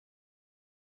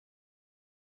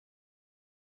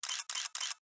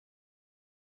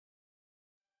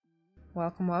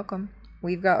Welcome, welcome.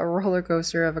 We've got a roller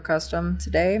coaster of a custom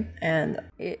today, and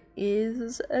it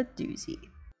is a doozy.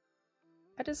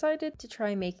 I decided to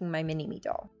try making my mini-me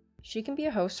doll. She can be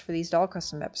a host for these doll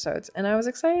custom episodes, and I was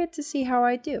excited to see how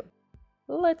I do.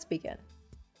 Let's begin.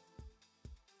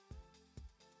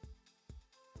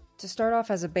 To start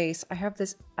off as a base, I have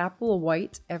this apple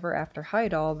white Ever After High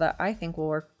doll that I think will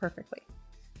work perfectly.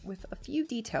 With a few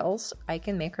details, I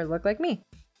can make her look like me.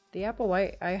 The apple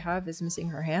white I have is missing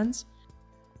her hands,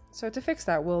 so to fix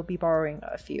that, we'll be borrowing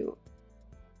a few.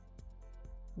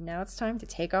 Now it's time to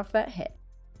take off that head.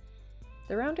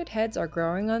 The rounded heads are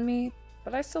growing on me,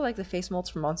 but I still like the face molds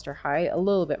from Monster High a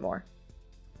little bit more.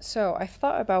 So I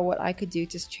thought about what I could do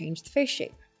to change the face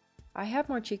shape. I have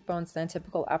more cheekbones than a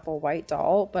typical apple white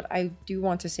doll, but I do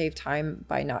want to save time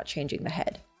by not changing the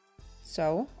head.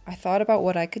 So I thought about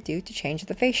what I could do to change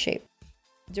the face shape.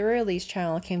 Durali's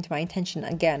channel came to my attention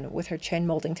again with her chin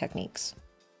molding techniques.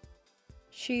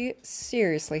 She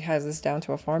seriously has this down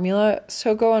to a formula,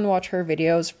 so go and watch her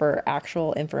videos for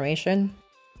actual information.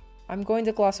 I'm going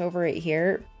to gloss over it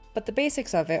here, but the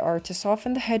basics of it are to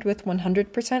soften the head with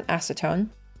 100% acetone,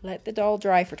 let the doll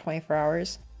dry for 24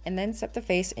 hours, and then set the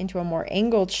face into a more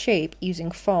angled shape using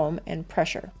foam and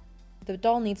pressure. The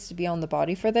doll needs to be on the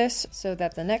body for this, so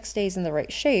that the neck stays in the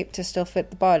right shape to still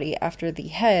fit the body after the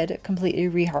head completely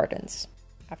rehardens.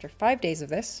 After 5 days of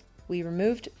this, we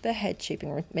removed the head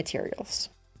shaping materials.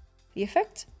 The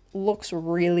effect looks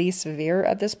really severe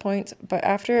at this point, but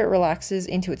after it relaxes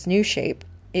into its new shape,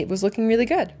 it was looking really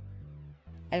good.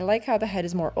 I like how the head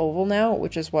is more oval now,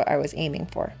 which is what I was aiming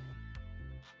for.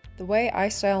 The way I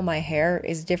style my hair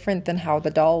is different than how the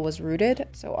doll was rooted,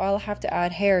 so I'll have to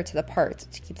add hair to the part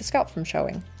to keep the scalp from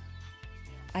showing.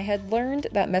 I had learned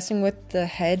that messing with the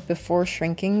head before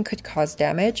shrinking could cause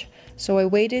damage, so I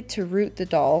waited to root the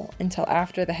doll until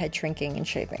after the head shrinking and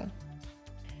shaping.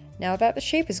 Now that the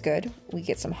shape is good, we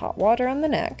get some hot water on the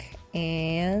neck,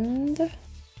 and...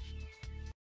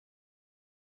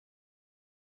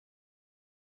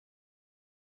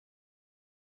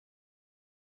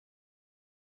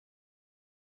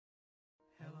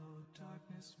 Hello,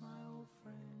 darkness, my old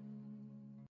friend.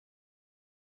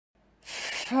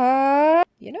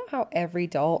 You know how every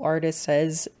doll artist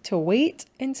says to wait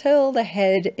until the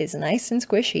head is nice and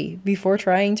squishy before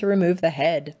trying to remove the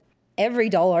head? Every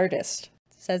doll artist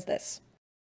says this.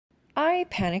 I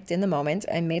panicked in the moment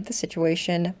and made the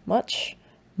situation much,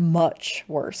 much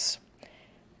worse,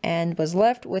 and was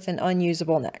left with an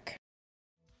unusable neck.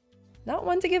 Not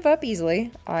one to give up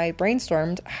easily, I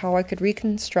brainstormed how I could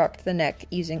reconstruct the neck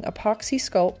using epoxy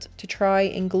sculpt to try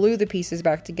and glue the pieces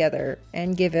back together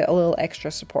and give it a little extra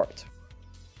support.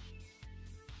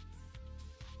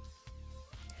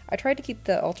 I tried to keep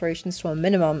the alterations to a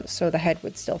minimum so the head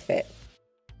would still fit.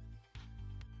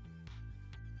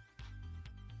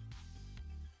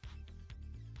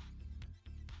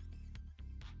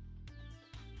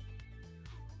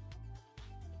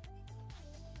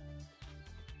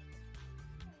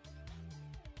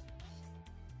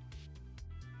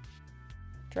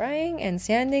 Drying and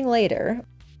sanding later,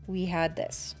 we had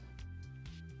this.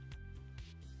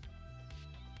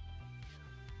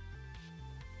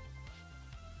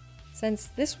 Since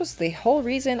this was the whole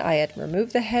reason I had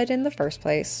removed the head in the first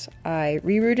place, I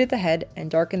rerouted the head and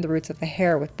darkened the roots of the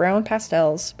hair with brown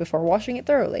pastels before washing it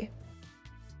thoroughly.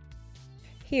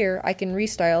 Here, I can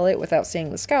restyle it without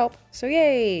staining the scalp, so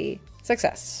yay!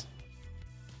 Success!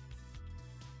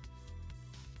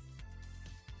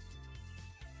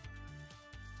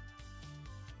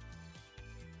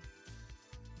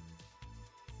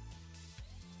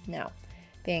 Now,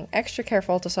 being extra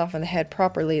careful to soften the head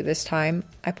properly this time,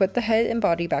 I put the head and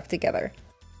body back together.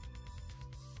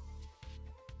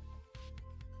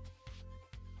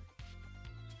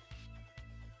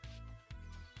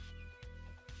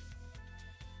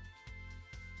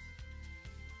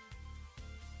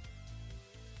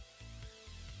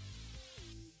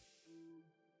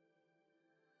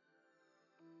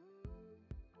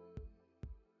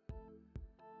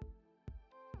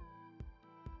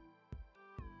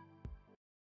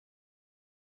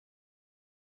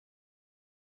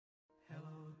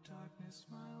 Hello, darkness,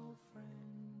 my old friend.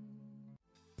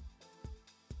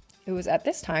 It was at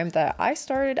this time that I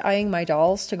started eyeing my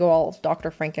dolls to go all Dr.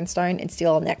 Frankenstein and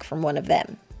steal a neck from one of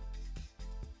them.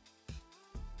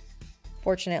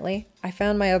 Fortunately, I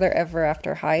found my other Ever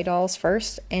After High dolls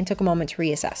first and took a moment to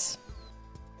reassess.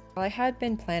 While I had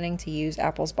been planning to use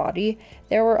Apple's body,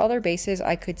 there were other bases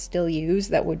I could still use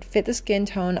that would fit the skin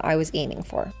tone I was aiming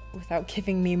for, without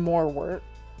giving me more work.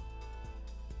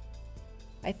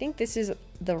 I think this is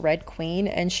the Red Queen,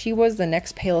 and she was the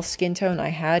next pale skin tone I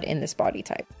had in this body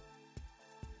type.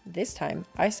 This time,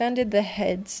 I sanded the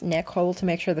head's neck hole to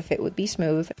make sure the fit would be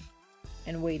smooth,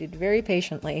 and waited very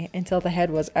patiently until the head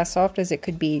was as soft as it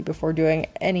could be before doing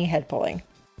any head pulling.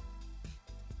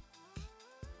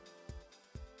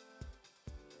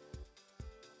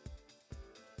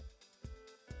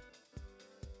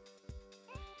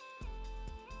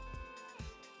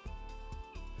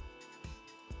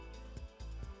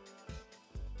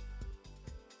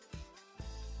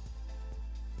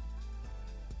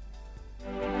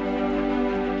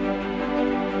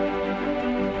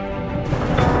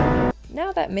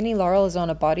 Now that Mini Laurel is on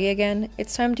a body again,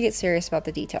 it's time to get serious about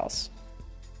the details.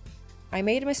 I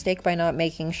made a mistake by not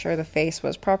making sure the face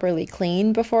was properly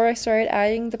clean before I started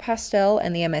adding the pastel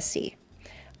and the MSC.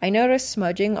 I noticed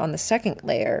smudging on the second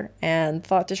layer and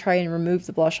thought to try and remove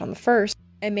the blush on the first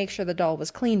and make sure the doll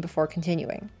was clean before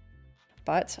continuing.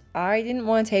 But I didn't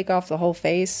want to take off the whole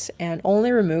face and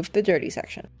only removed the dirty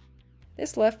section.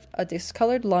 This left a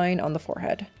discolored line on the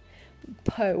forehead.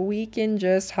 But we can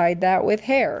just hide that with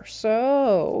hair.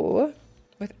 So,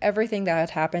 with everything that had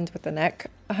happened with the neck,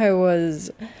 I was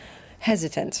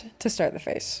hesitant to start the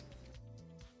face.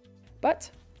 But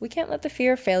we can't let the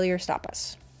fear of failure stop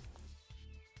us.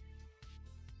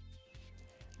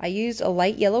 I used a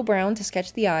light yellow-brown to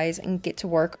sketch the eyes and get to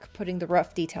work putting the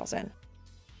rough details in.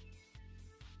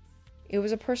 It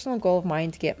was a personal goal of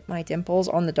mine to get my dimples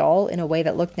on the doll in a way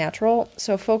that looked natural,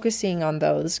 so focusing on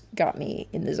those got me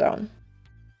in the zone.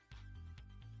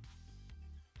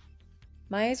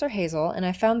 My eyes are hazel, and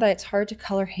I found that it's hard to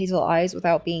color hazel eyes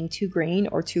without being too green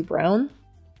or too brown.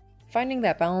 Finding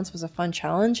that balance was a fun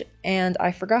challenge, and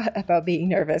I forgot about being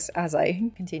nervous as I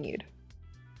continued.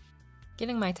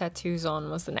 Getting my tattoos on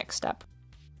was the next step.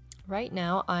 Right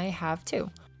now I have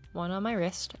two, one on my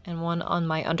wrist and one on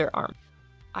my underarm.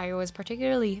 I was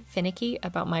particularly finicky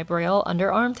about my braille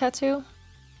underarm tattoo.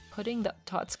 Putting the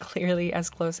dots clearly as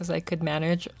close as I could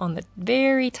manage on the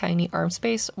very tiny arm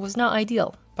space was not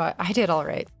ideal, but I did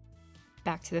alright.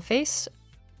 Back to the face,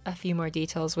 a few more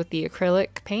details with the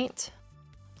acrylic paint,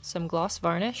 some gloss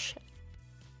varnish,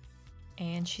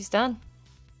 and she's done.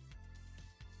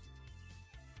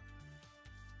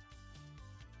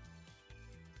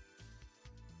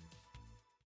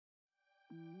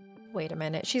 Wait a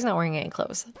minute, she's not wearing any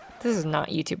clothes. This is not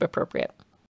YouTube appropriate.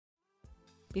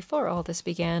 Before all this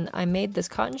began, I made this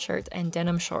cotton shirt and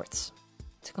denim shorts.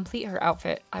 To complete her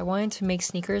outfit, I wanted to make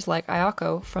sneakers like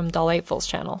Ayako from Delightful's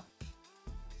channel.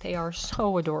 They are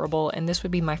so adorable, and this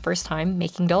would be my first time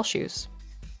making doll shoes.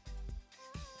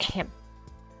 Ahem.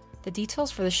 The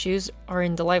details for the shoes are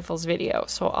in Delightful's video,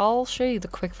 so I'll show you the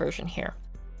quick version here.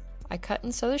 I cut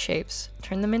and sew the shapes,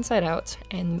 turn them inside out,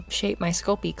 and shape my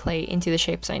Sculpey clay into the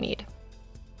shapes I need.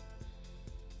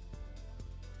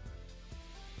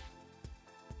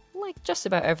 Like just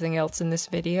about everything else in this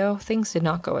video, things did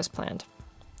not go as planned.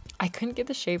 I couldn't get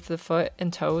the shape for the foot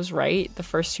and toes right the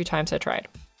first 2 times I tried.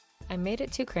 I made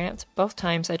it too cramped both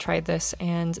times I tried this,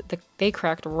 and they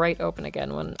cracked right open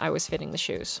again when I was fitting the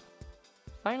shoes.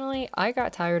 Finally, I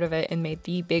got tired of it and made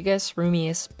the biggest,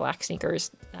 roomiest black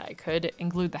sneakers that I could and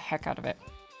glued the heck out of it.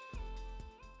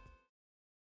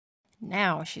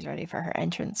 Now she's ready for her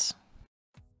entrance.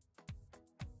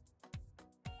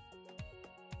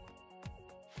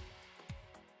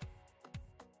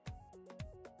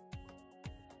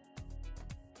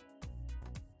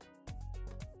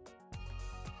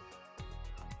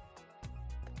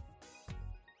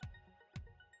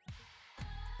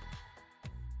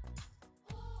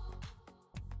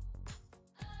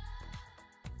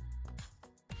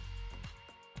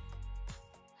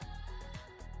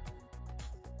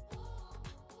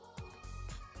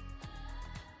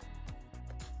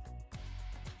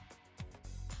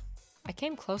 I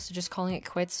came close to just calling it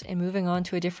quits and moving on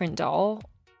to a different doll,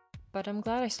 but I'm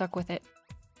glad I stuck with it.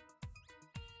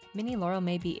 Mini Laurel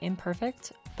may be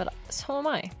imperfect, but so am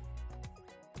I.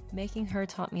 Making her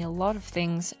taught me a lot of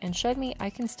things and showed me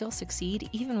I can still succeed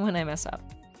even when I mess up.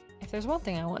 If there's one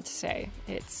thing I want to say,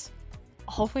 it's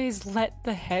always let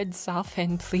the head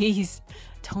soften, please.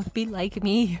 Don't be like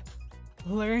me.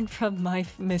 Learn from my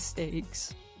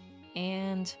mistakes.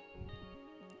 And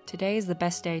today is the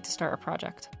best day to start a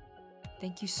project.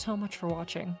 Thank you so much for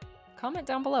watching. Comment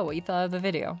down below what you thought of the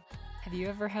video. Have you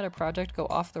ever had a project go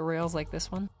off the rails like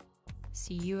this one?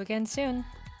 See you again soon!